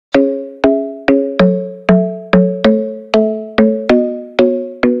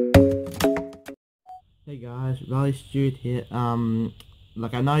Riley Stewart here.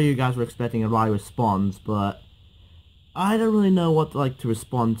 Like I know you guys were expecting a Riley response, but I don't really know what to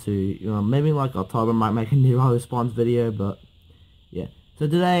respond to. You know, maybe like October might make a new Riley response video, but yeah. So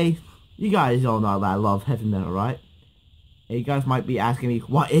today, you guys all know that I love heavy metal, right? And you guys might be asking me,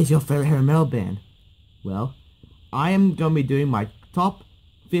 what is your favorite heavy metal band? Well, I am gonna be doing my top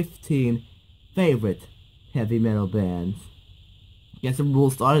 15 favorite heavy metal bands. Get some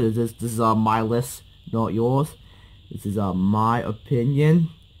rules started. This is my list, not yours. This is my opinion.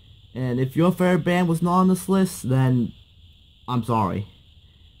 And if your favorite band was not on this list, then I'm sorry.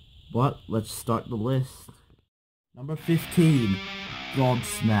 But let's start the list. Number 15,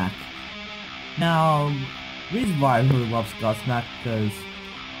 Godsmack. Now, the reason why I really love Godsmack because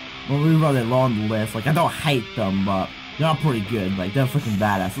when we run it along the list, like I don't hate them, but they're not pretty good. Like they're freaking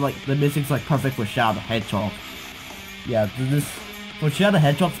badass. Like the music's like perfect for Shadow the Hedgehog. Yeah, for Shadow the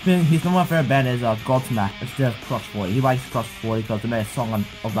Hedgehog spin, he's not my favorite band is Godsmack instead of Crush 40. He likes Crush 40 because they made a song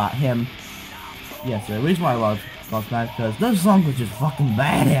about him. Yeah, so the reason why I love Godsmack because those songs are just fucking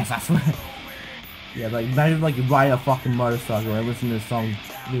badass, I swear. Yeah, like imagine like you ride a fucking motorcycle and listen to this song,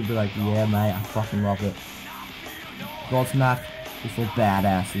 you'd be like, yeah mate, I fucking love it. Godsmack is for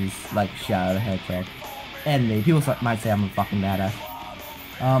badasses like Shadow the Hedgehog. And me, people might say I'm a fucking badass.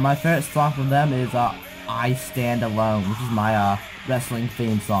 My favorite song from them is I Stand Alone, which is my wrestling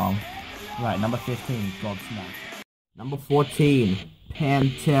theme song. Right, number 15, Godsmack. Number 14,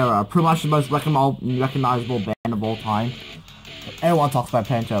 Pantera. Pretty much the most recognizable band of all time. Everyone talks about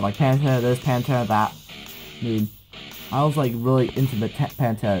Pantera, like Pantera this, Pantera that. Dude, I was like really into the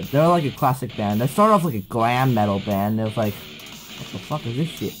Pantera. They're like a classic band. They started off like a glam metal band. It was like, what the fuck is this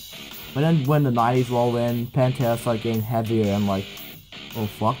shit? But then when the 90s rolled in, Pantera started getting heavier and like, oh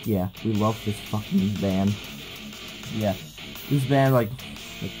fuck yeah, we love this fucking band. Yeah, this band like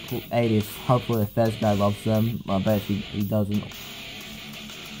 80s, hopefully Fez guy loves them, I bet he doesn't.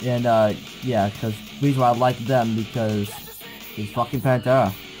 And yeah, because the reason why I like them because it's fucking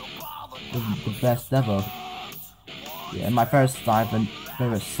Pantera. It's the best ever. Yeah, and my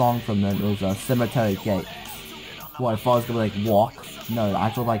favorite song from them is Cemetery Gates. Well, I thought it was gonna be like Walk. No, I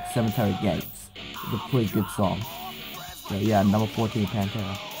actually like Cemetery Gates. It's a pretty good song. So yeah, number 14,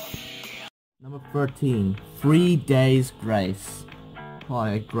 Pantera. Number 13, 3 Days Grace.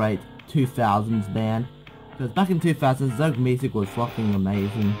 Probably a great 2000s band. Because back in 2000s, their music was fucking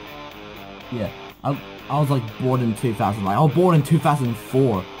amazing. Yeah, I was like born in 2000. Like, I was born in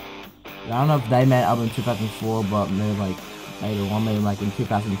 2004. I don't know if they made it up in 2004, but maybe like later on, maybe like in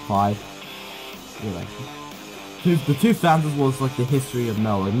 2005. Yeah, like, the 2000s was like the history of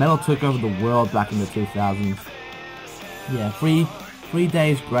metal. Like, metal took over the world back in the 2000s. Yeah, 3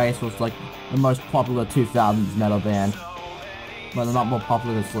 Days Grace was like the most popular 2000s metal band, but they're not more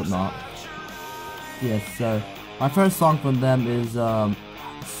popular than Slipknot. Yeah, so my first song from them is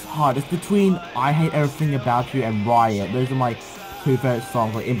it's hard. It's between I Hate Everything About You and Riot. Those are my two favorite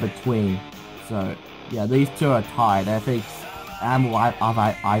songs, like in between. So yeah, these two are tied. I think Animal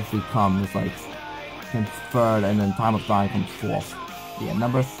I've Become is like comes third, and then Time of Dying comes fourth. Yeah,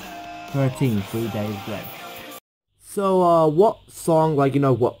 number 13, 3 Days Grace. So what song, like, you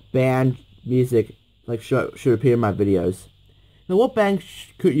know, what band music like should appear in my videos? Now, what band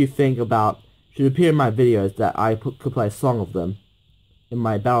could you think about should appear in my videos that I could play a song of them in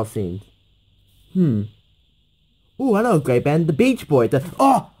my battle scenes? Ooh, I know a great band, the Beach Boys.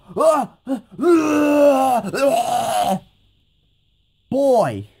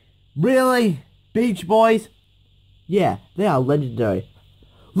 Boy, really? Beach Boys? Yeah, they are legendary.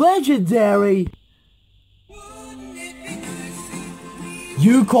 Legendary?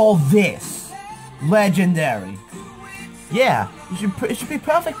 You call this legendary? Yeah, it should be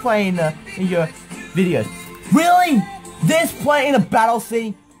perfect playing in your videos. Really? This play in a battle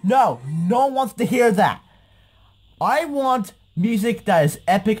scene? No one wants to hear that. I want music that is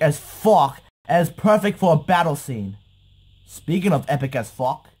epic as fuck, as perfect for a battle scene. Speaking of epic as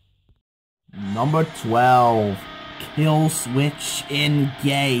fuck, number 12, Killswitch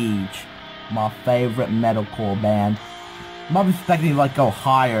Engage. My favorite metalcore band. I'm not expecting to like go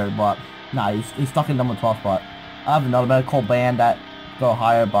higher, but nah, he's stuck in number 12 spot. I have another metalcore band that go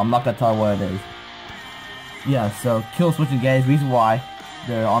higher, but I'm not gonna tell where it is. Yeah, so Killswitch Engage, reason why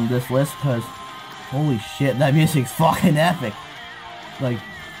they're on this list, because holy shit, that music's fucking epic. Like,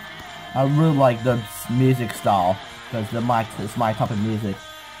 I really like the music style, because it's my type of music.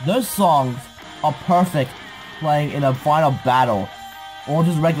 Those songs are perfect playing in a final battle, or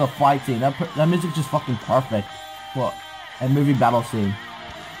just regular fight scene. That music's just fucking perfect for a movie battle scene,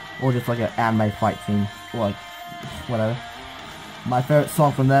 or just like an anime fight scene, or like, whatever. My favorite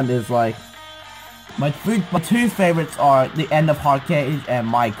song from them is like My two favorites are The End of Heartcage and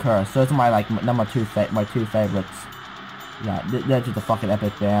My Curse. Those are my my two favorites. Yeah, they're just a fucking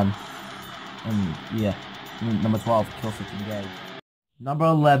epic band. And yeah, number 12, Killswitch Engage. Number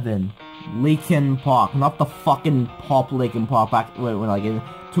 11, Linkin Park. Not the fucking pop Linkin Park back when like in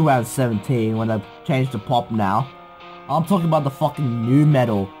 2017 when they changed to pop now. I'm talking about the fucking new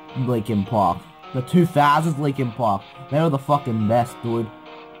metal Linkin Park. The 2000s Linkin Park. They were the fucking best, dude.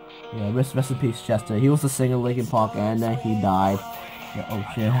 Yeah, rest in peace, Chester. He was the singer of Linkin Park and then he died. Yeah, oh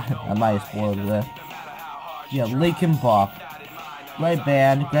shit, I might have spoiled it there. Yeah, Linkin Park. Great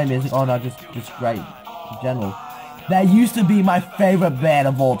band, great music. Oh no, just great in general. That used to be my favorite band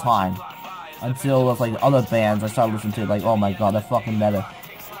of all time. Until there's like other bands I started listening to, like, oh my god, they're fucking better.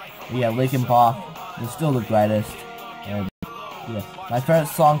 But yeah, Linkin Park is still the greatest. And yeah, my favorite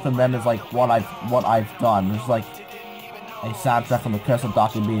song from them is like What I've Done. It's like a soundtrack from The Curse of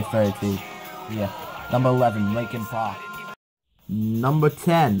Dr. B. 32. Yeah. Number 11, Linkin Park. Number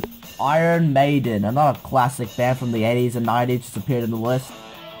 10, Iron Maiden. Another classic band from the 80s and 90s just appeared in the list.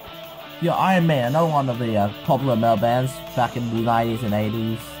 Yeah, Iron Maiden, another one of the popular metal bands back in the 90s and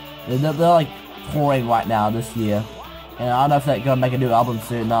 80s. They're like touring right now this year. And I don't know if they're gonna make a new album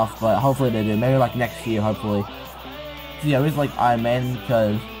soon enough, but hopefully they do. Maybe like next year, hopefully. So yeah, we just like Iron Maiden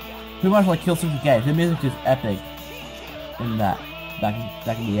because pretty much like Killswitch Engage. Their music is epic. In that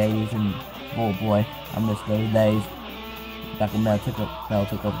back in the 80s, and oh boy, I miss those days. Back when metal took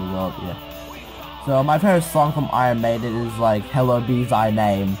over the world. Yeah. So my favorite song from Iron Maiden is like Hello Be Thy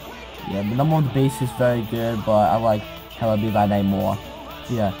Name. Yeah, the number one bass is very good, but I like Hello Be Thy Name more.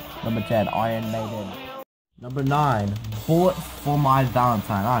 So yeah, number 10, Iron Maiden. Number 9, Bullet for My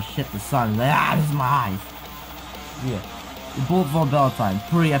Valentine. Ah shit, the sun. This is my eyes. Yeah. Bullet for Valentine,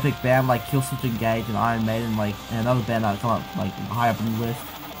 pretty epic band like Killswitch Engage and Iron Maiden, like, and another band that come up like high up in the list.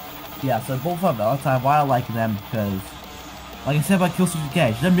 Yeah, so Bullet for Valentine, why I like them because, like I said about Killswitch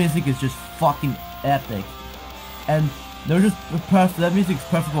Engage, their music is just fucking epic, and they're just perfect. Their music is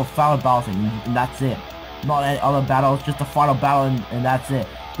perfect for final battles, and that's it. Not any other battles, just a final battle, and that's it.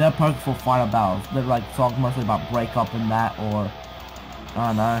 They're perfect for final battles. They're like songs mostly about breakup and that, or I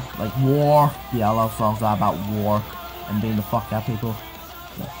don't know, like war. Yeah, I love songs that are about war. And being the fuck out people.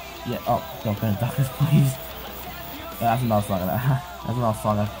 Yeah, oh, don't go in darkness, please. That's another song. That's another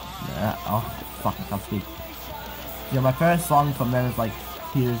song. Oh, fuck, I can't speak. Yeah, my favorite song from them is like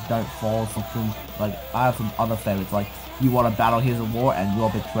Tears Don't Fall, something. Like, I have some other favorites, like You Want a Battle, Here's a War, and Your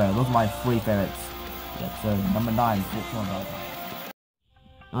Betrayal. Those are my 3 favorites. Yeah, so number 9, which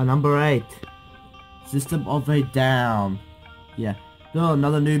one? Number 8, System of a Down. Yeah, they're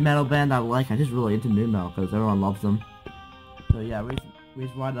another new metal band I like. I'm just really into new metal because everyone loves them. So yeah,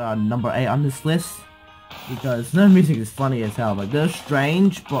 reason why they're number 8 on this list, because their music is funny as hell. Like, they're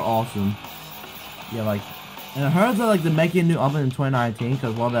strange but awesome. Yeah, like, and I heard that like they're making a new album in 2019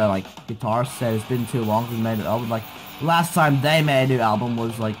 because one of their like guitarists said it's been too long since they made an album. Like, last time they made a new album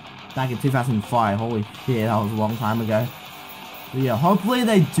was like back in 2005. Holy shit, that was a long time ago. So yeah, hopefully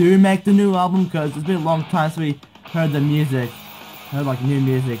they do make the new album because it's been a long time since we heard the music. Heard like new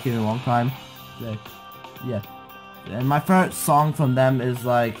music in a long time. So yeah. And my favorite song from them is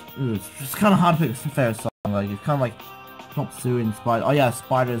like, it's kind of hard to pick a favorite song. Like, it's kind of like Chop Suey and Spider. Oh yeah,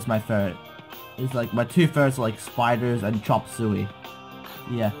 Spider is my favorite. It's like my 2 favorites are like Spiders and Chop Suey.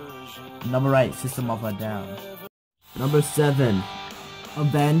 Yeah. Number 8, System of a Down. Number 7,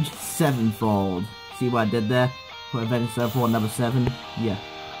 Avenged Sevenfold. See what I did there? Put Avenged Sevenfold number 7. Yeah.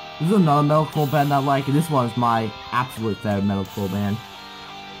 This is another metalcore band I like, and this one is my absolute favorite metalcore band.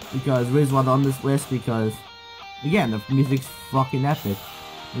 Because the reason why they're on this list, because again, the music's fucking epic.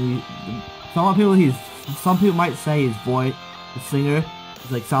 Some people might say his voice, the singer,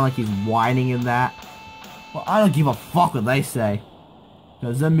 is like sound like he's whining in that. Well, I don't give a fuck what they say,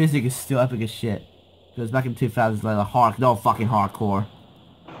 because their music is still epic as shit. Because back in 2000s, like no fucking hardcore,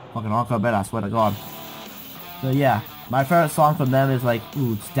 better, I swear to God. So yeah, my favorite song from them is like,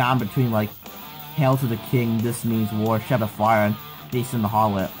 it's down between like Hail to the King, This Means War, Shed of Fire, and Beast and the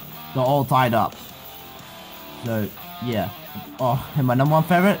Harlot. They're all tied up. So, yeah. Oh, and my number 1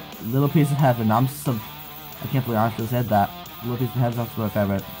 favorite? Little Piece of Heaven. I can't believe I actually said that. Little Piece of Heaven, that's my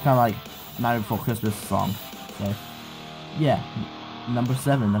favorite. It's kind of like Night Before Christmas song. So, yeah. Number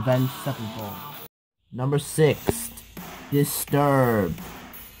 7, Avenged Sevenfold. Number 6, Disturbed.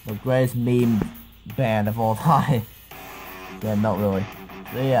 The greatest meme band of all time. Yeah, not really.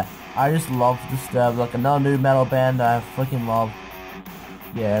 So, yeah. I just love Disturbed. Like, another new metal band I freaking love.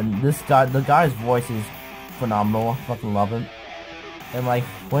 Yeah, and the guy's voice is phenomenal. I fucking love him. And like,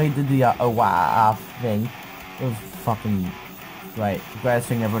 when he did the oh wow thing, it was fucking great. The greatest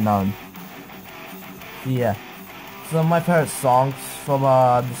thing ever known. Yeah. So my favorite songs from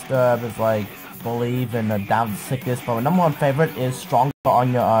Disturbed is like Believe and Down to Sickness, but my number one favorite is Stronger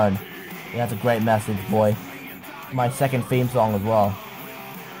on Your Own. Yeah, that's a great message, boy. My second theme song as well.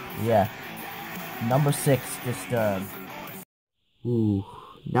 Yeah. Number 6, Disturbed. Ooh.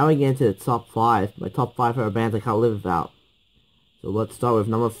 Now we get into the top 5. My top 5 favorite bands I can't live without. So let's start with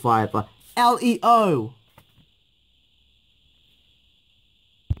number 5. LEO!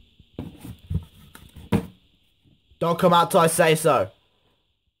 Don't come out till I say so.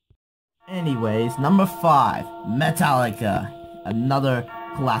 Anyways, number 5, Metallica. Another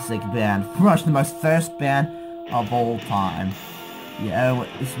classic band. Pretty much the most first band of all time. Yeah,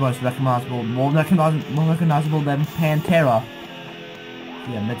 it's most recognizable, more recognizable than Pantera.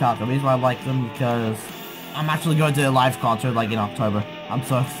 Yeah, Metallica. The reason why I like them because I'm actually going to a live concert like in October. I'm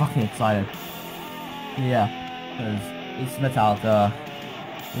so fucking excited. Yeah, because it's Metallica.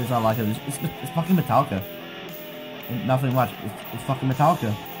 The reason I like it is it's fucking Metallica. Nothing much. It's fucking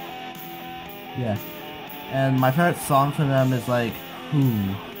Metallica. Yeah. And my favorite song from them is like,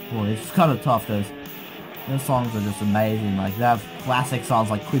 boy, it's kind of tough because those songs are just amazing. Like, they have classic songs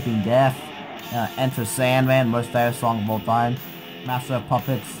like Creeping Death, Enter Sandman, most favorite song of all time, Master of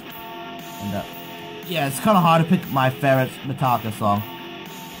Puppets, and yeah, it's kind of hard to pick my favorite Metallica song.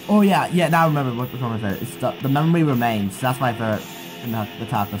 Oh yeah, now I remember which one my favorite. It's The Memory Remains. That's my favorite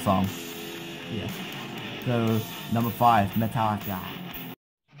Metallica song. Yeah. So, number 5, Metallica.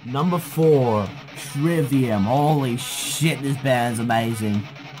 Number 4, Trivium. Holy shit, this band is amazing.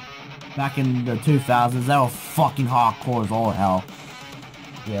 Back in the 2000s, they were fucking hardcore as all hell.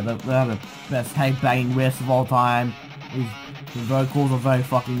 Yeah, they have the best headbanging riffs of all time. The vocals are very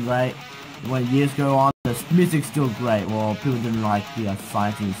fucking great. When years go on, the music's still great. Well, people didn't like the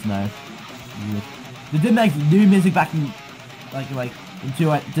Science in the Snow. They did make new music back in,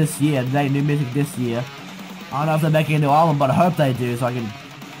 into this year. They made new music this year. I don't know if they're making a new album, but I hope they do, so I can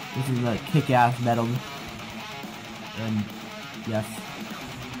listen to like kick-ass metal. And yes,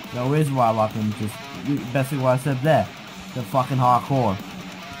 the reason why I like them is just basically what I said there. They're fucking hardcore.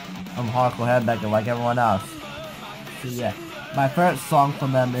 I'm a hardcore headbanger like everyone else. So yeah, my favorite song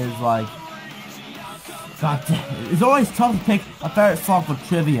from them is like, god damn, it's always tough to pick a favorite song for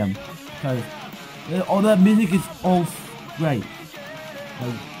Trivium because all their music is all great.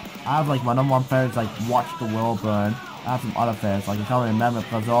 Like, I have like my number one favorite is like Watch the World Burn. I have some other favorites, like I can't really remember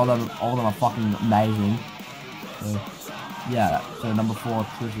because all of them are fucking amazing. So yeah, so number 4,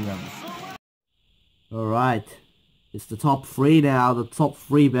 Trivium. Alright, it's the top 3 now, the top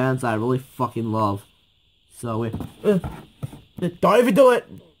 3 bands I really fucking love. So don't even do it!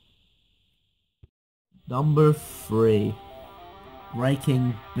 Number 3,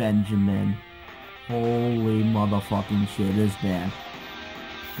 Breaking Benjamin. Holy motherfucking shit, this band.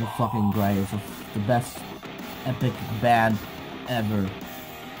 The fucking greatest, the best epic band ever.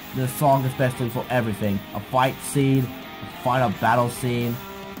 This song especially for everything. A fight scene, a final battle scene,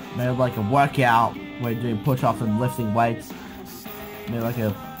 maybe like a workout where you're doing push-ups and lifting weights, maybe like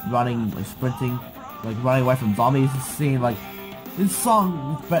a running, like sprinting, like running away from zombies scene. Like, this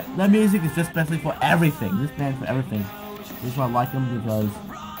song, but their music is just especially for everything. This band's for everything. This is why I like them because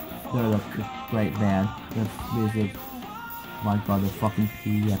they're a great band. Their music, my god, they're fucking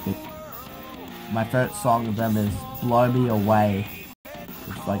epic. My favorite song of them is Blow Me Away.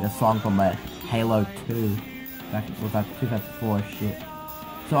 It's like a song from Halo 2. Back with that 2004 shit.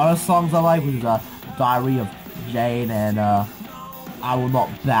 So other songs I like was Diary of Jane and I Will Not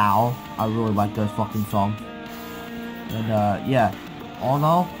Bow. I really like those fucking songs. And yeah, all in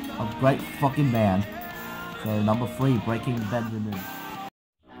all, a great fucking band. So number 3, Breaking Benjamin.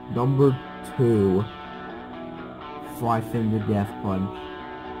 Number 2, Five Finger Death Punch.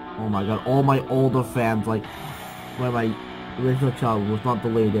 Oh my god, all my older fans, like, when my original channel was not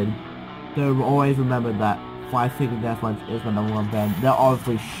deleted, they will always remember that Five Finger Death Punch is my number 1 band. They're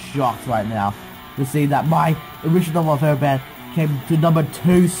obviously shocked right now to see that my original number 1 favorite band came to number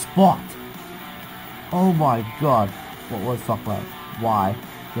 2 spot. Oh my god. What was fuck about? Why?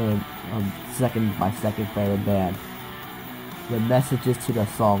 They're my second favorite band. The messages to the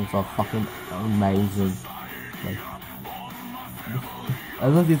songs are fucking amazing. Like, I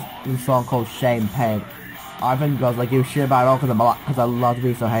love this song called Shame Pain. I think guys like give a shit about it all because I love to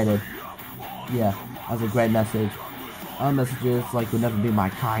be so hated. Yeah, that's a great message. Other messages like You'll Never Be My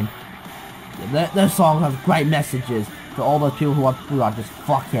Kind. Yeah, their songs have great messages to all those people who are just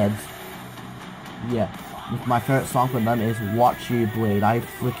fuckheads. Yeah, my favorite song from them is Watch You Bleed. I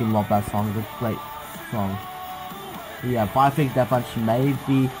freaking love that song. It's a great song. Yeah, Five Finger Death Punch may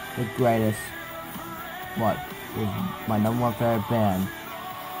be the greatest. What? Is my number 1 favorite band.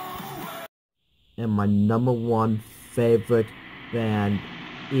 And my number one favorite band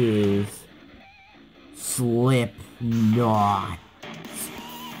is Slipknot.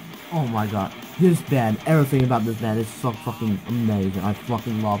 Oh my god, this band, everything about this band is so fucking amazing. I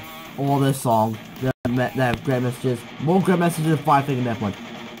fucking love all their songs. They have great messages, more great messages than Five Finger Death Punch.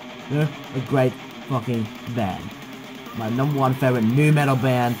 They're a great fucking band. My number one favorite new metal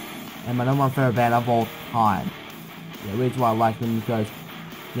band, and my number one favorite band of all time. The reason why I like them is because,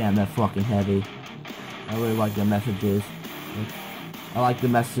 damn, they're fucking heavy. I really like their messages. I like the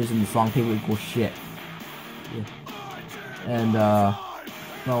messages in the song People Equal Shit. Yeah. And, by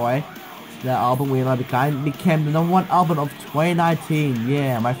the way, that album, We Are Not the Kind, became the number one album of 2019.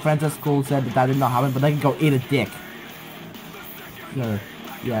 Yeah, my friends at school said that did not happen, but they can go eat a dick. So,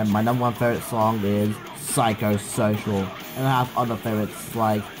 yeah, my number one favorite song is Psychosocial. And I have other favorites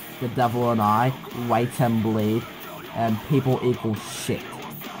like The Devil and I, Wait and Bleed, and People Equal Shit.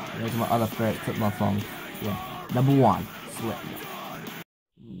 Those are my other favorite Slipknot songs. Yeah, number one, Slipknot.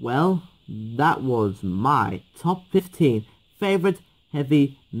 Well, that was my top 15 favorite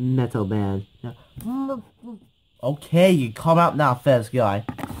heavy metal bands. Okay, you come out now, first guy.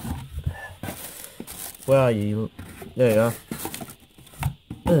 Where are you? There you are.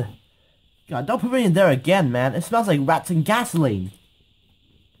 Ugh. God, don't put me in there again, man. It smells like rats and gasoline.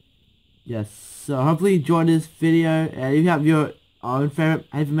 Yes, so hopefully you enjoyed this video. And if you have your own favorite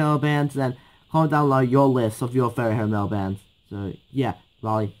heavy metal bands, then comment down below your list of your favorite heavy metal bands. So, yeah,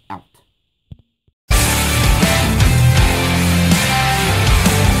 Raleigh out.